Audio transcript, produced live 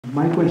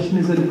My question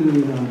is a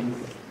little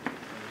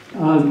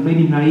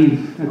maybe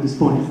naive at this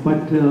point,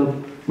 but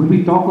when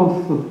we talk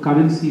of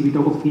currency, we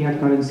talk of fiat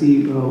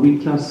currency, we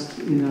trust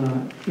in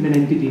an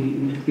entity.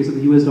 In the case of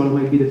the US dollar,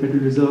 might be the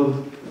Federal Reserve,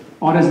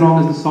 or as long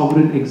as the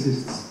sovereign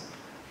exists.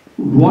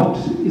 What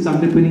is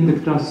underpinning the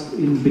trust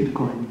in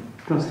Bitcoin?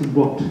 Trust in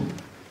what?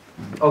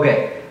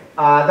 Okay,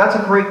 that's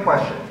a great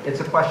question. It's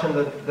a question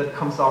that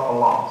comes up a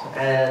lot,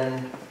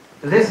 and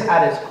this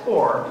at its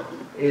core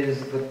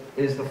is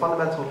the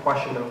fundamental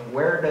question of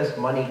where does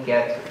money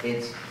get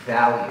its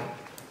value,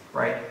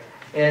 right?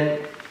 And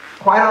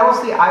quite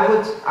honestly, I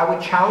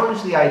would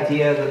challenge the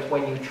idea that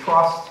when you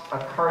trust a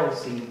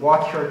currency,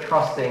 what you're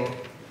trusting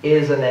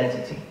is an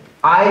entity.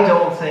 I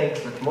don't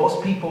think that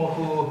most people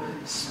who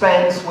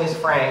spend Swiss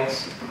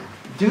francs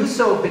do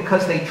so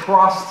because they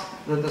trust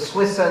that the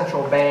Swiss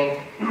central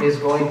bank is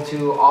going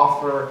to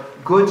offer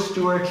good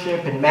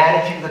stewardship in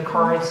managing the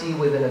currency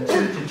within a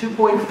 2 to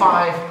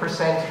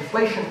 2.5%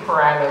 inflation per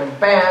annum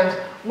band,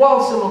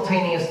 while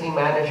simultaneously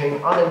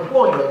managing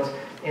unemployment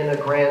in a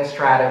grand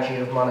strategy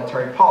of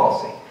monetary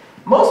policy.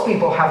 Most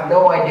people have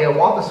no idea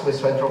what the Swiss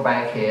central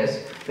bank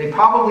is. They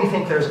probably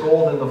think there's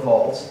gold in the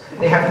vaults.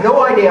 They have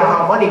no idea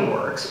how money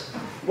works.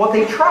 What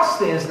they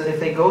trust is that if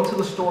they go to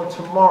the store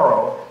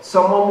tomorrow,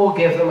 someone will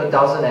give them a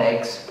dozen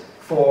eggs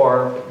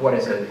for, what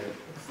is it,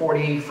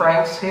 40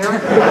 francs here?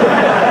 400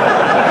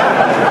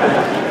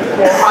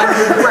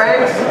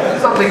 francs?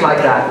 Something like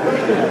that.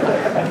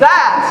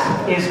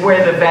 That is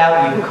where the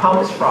value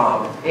comes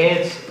from.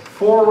 It's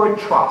forward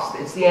trust.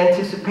 It's the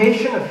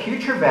anticipation of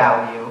future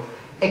value,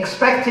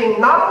 expecting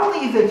not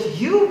only that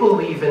you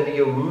believe in the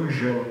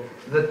illusion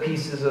that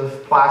pieces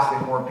of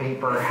plastic or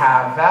paper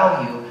have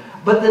value,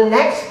 but the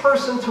next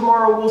person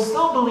tomorrow will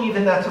still believe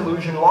in that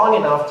illusion long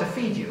enough to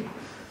feed you.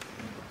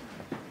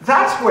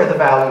 That's where the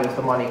value of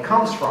the money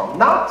comes from,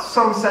 not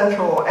some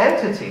central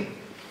entity.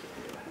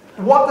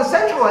 What the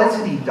central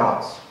entity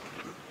does,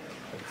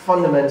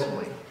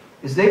 fundamentally,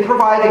 is they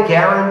provide a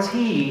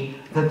guarantee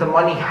that the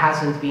money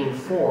hasn't been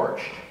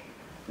forged,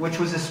 which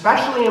was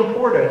especially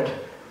important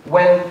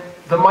when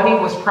the money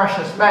was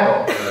precious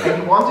metal,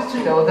 and you wanted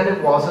to know that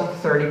it wasn't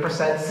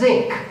 30%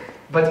 zinc,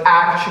 but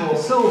actual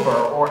silver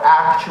or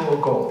actual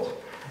gold.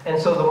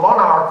 And so the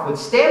monarch would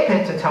stamp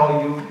it to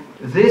tell you,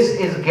 this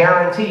is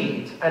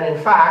guaranteed. And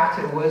in fact,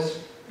 it was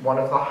one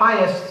of the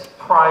highest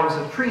crimes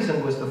of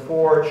treason was to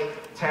forge,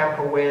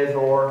 tamper with,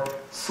 or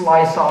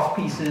slice off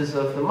pieces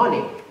of the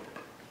money.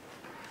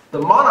 The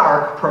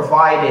monarch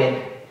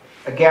provided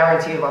a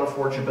guarantee of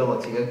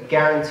unforgeability, a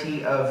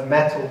guarantee of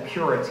metal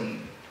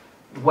purity,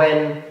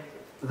 when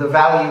the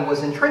value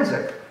was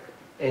intrinsic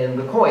in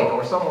the coin,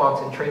 or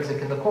somewhat intrinsic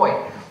in the coin.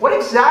 What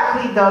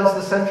exactly does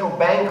the central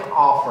bank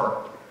offer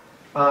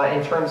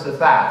in terms of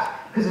that?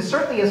 Because it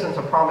certainly isn't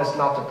a promise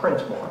not to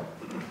print more,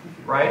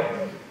 right?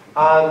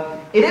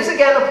 It is,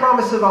 again, a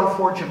promise of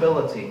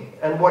unforgeability.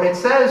 And what it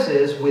says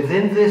is,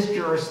 within this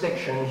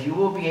jurisdiction, you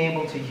will be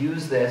able to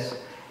use this,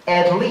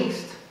 at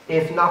least,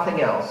 if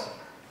nothing else,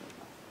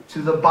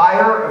 to the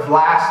buyer of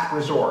last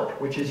resort,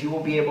 which is you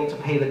will be able to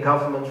pay the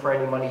government for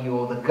any money you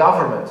owe the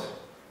government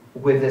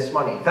with this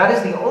money. That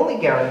is the only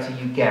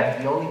guarantee you get,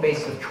 the only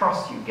base of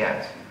trust you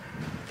get.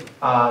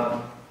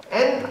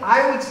 And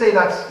I would say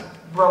that's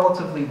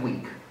relatively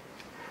weak.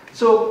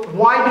 So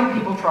why do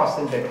people trust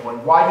in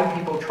Bitcoin? Why do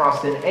people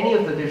trust in any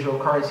of the digital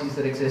currencies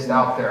that exist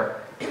out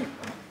there?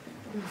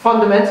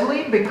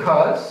 Fundamentally,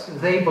 because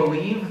they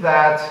believe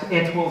that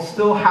it will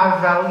still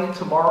have value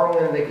tomorrow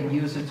and they can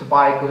use it to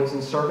buy goods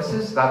and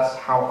services. That's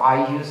how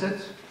I use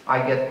it. I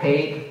get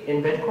paid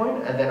in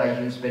Bitcoin, and then I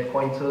use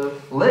Bitcoin to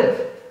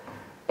live.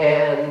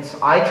 And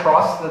I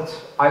trust that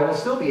I will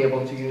still be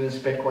able to use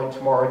Bitcoin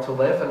tomorrow to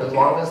live, and as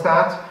long as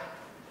that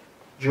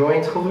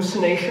joint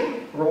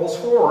hallucination rolls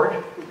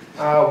forward,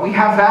 we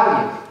have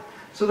value.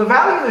 So the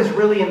value is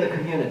really in the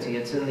community.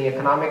 It's in the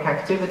economic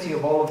activity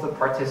of all of the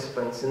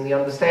participants, in the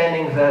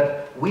understanding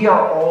that we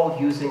are all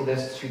using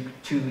this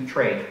to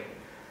trade.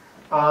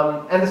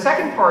 And the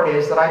second part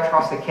is that I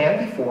trust it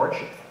can be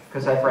forged,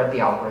 because I've read the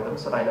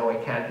algorithms and I know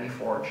it can be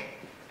forged.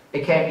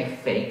 It can be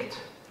faked,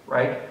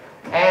 right?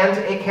 And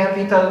it can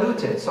be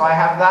diluted. So I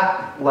have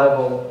that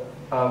level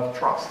of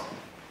trust.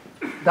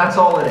 That's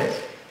all it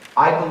is.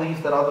 I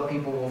believe that other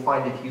people will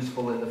find it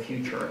useful in the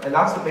future. And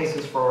that's the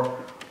basis for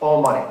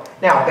all money.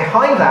 Now,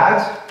 behind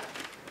that,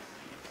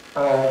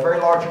 a very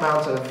large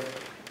amount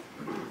of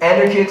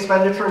energy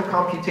expenditure and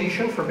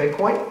computation for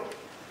Bitcoin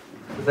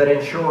that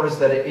ensures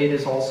that it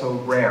is also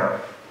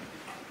rare.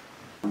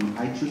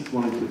 I just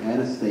wanted to add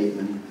a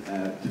statement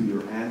to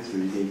your answer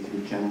you gave to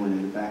the gentleman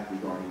in the back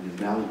regarding the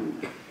value.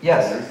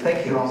 Yes,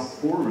 thank you. Trust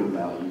for the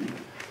value.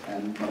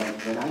 But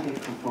when I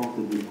get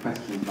confronted with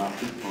questions about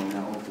Bitcoin, I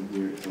often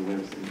hear, so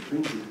there's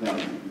intrinsic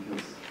value,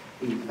 because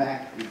in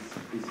fact,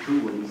 it's true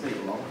what you say.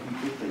 A lot of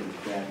people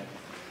think that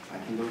I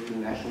can go to the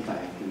national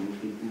bank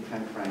and give them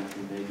 10 francs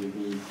and they give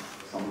me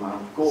some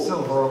amount of gold.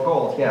 Silver or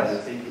gold, yes.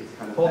 I think it's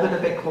kind of Hold it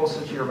a bit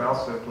closer to your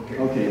mouth so it can hear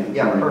you. Okay, I'm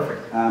yeah, sorry.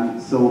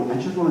 perfect. So I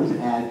just wanted to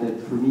add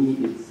that for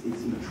me it's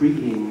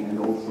intriguing and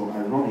also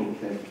ironic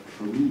that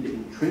for me the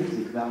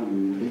intrinsic value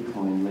in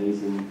Bitcoin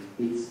lays in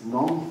its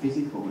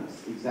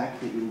non-physicalness,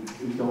 exactly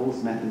in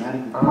those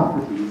mathematical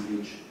properties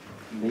which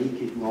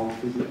make it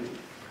non-physical.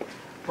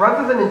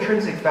 Rather than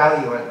intrinsic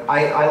value,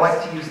 I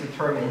like to use the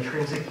term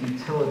intrinsic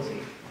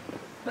utility.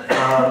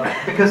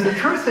 Because the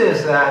truth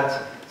is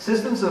that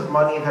systems of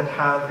money that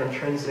have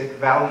intrinsic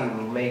value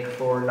make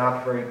for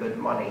not very good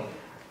money.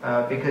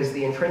 Because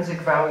the intrinsic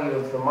value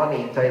of the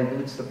money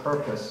dilutes the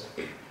purpose.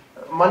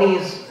 Money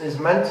is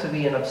meant to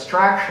be an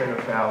abstraction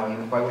of value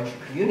by which you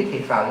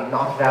communicate value,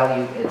 not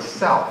value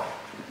itself.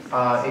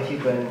 If you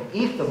can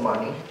eat the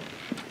money,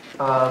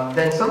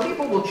 then some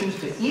people will choose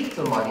to eat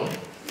the money,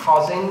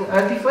 causing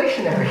a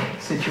deflationary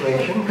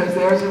situation because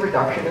there's a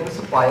reduction in the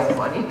supply of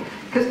money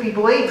because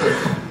people ate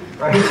it,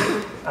 right?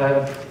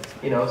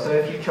 So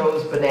if you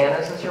chose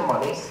bananas as your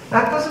money,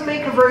 that doesn't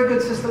make a very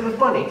good system of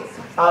money.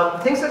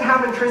 Things that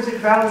have intrinsic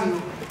value,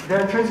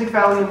 their intrinsic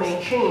value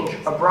may change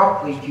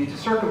abruptly due to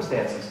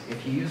circumstances.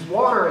 If you use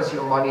water as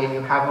your money and you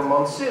have a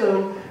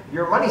monsoon,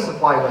 your money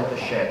supply went to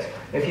shit.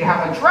 If you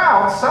have a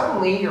drought,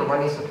 suddenly your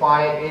money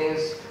supply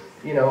is,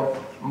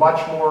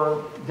 much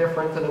more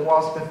different than it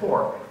was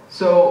before.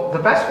 So the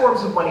best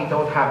forms of money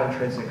don't have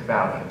intrinsic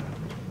value.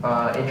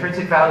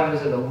 Intrinsic value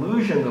is an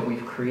illusion that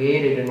we've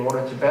created in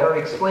order to better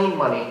explain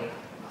money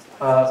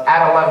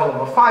at a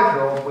level of a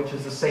 5-year-old, which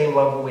is the same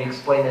level we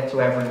explain it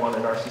to everyone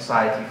in our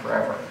society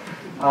forever.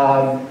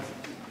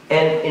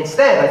 And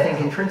instead, I think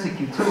intrinsic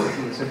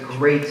utility is a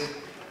great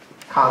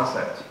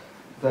concept.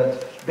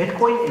 That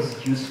Bitcoin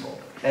is useful,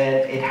 and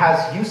it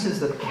has uses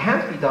that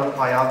can't be done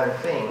by other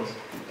things,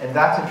 and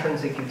that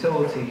intrinsic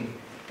utility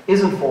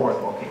isn't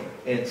forward-looking.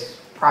 It's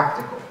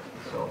practical.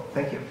 So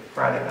thank you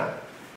for adding that.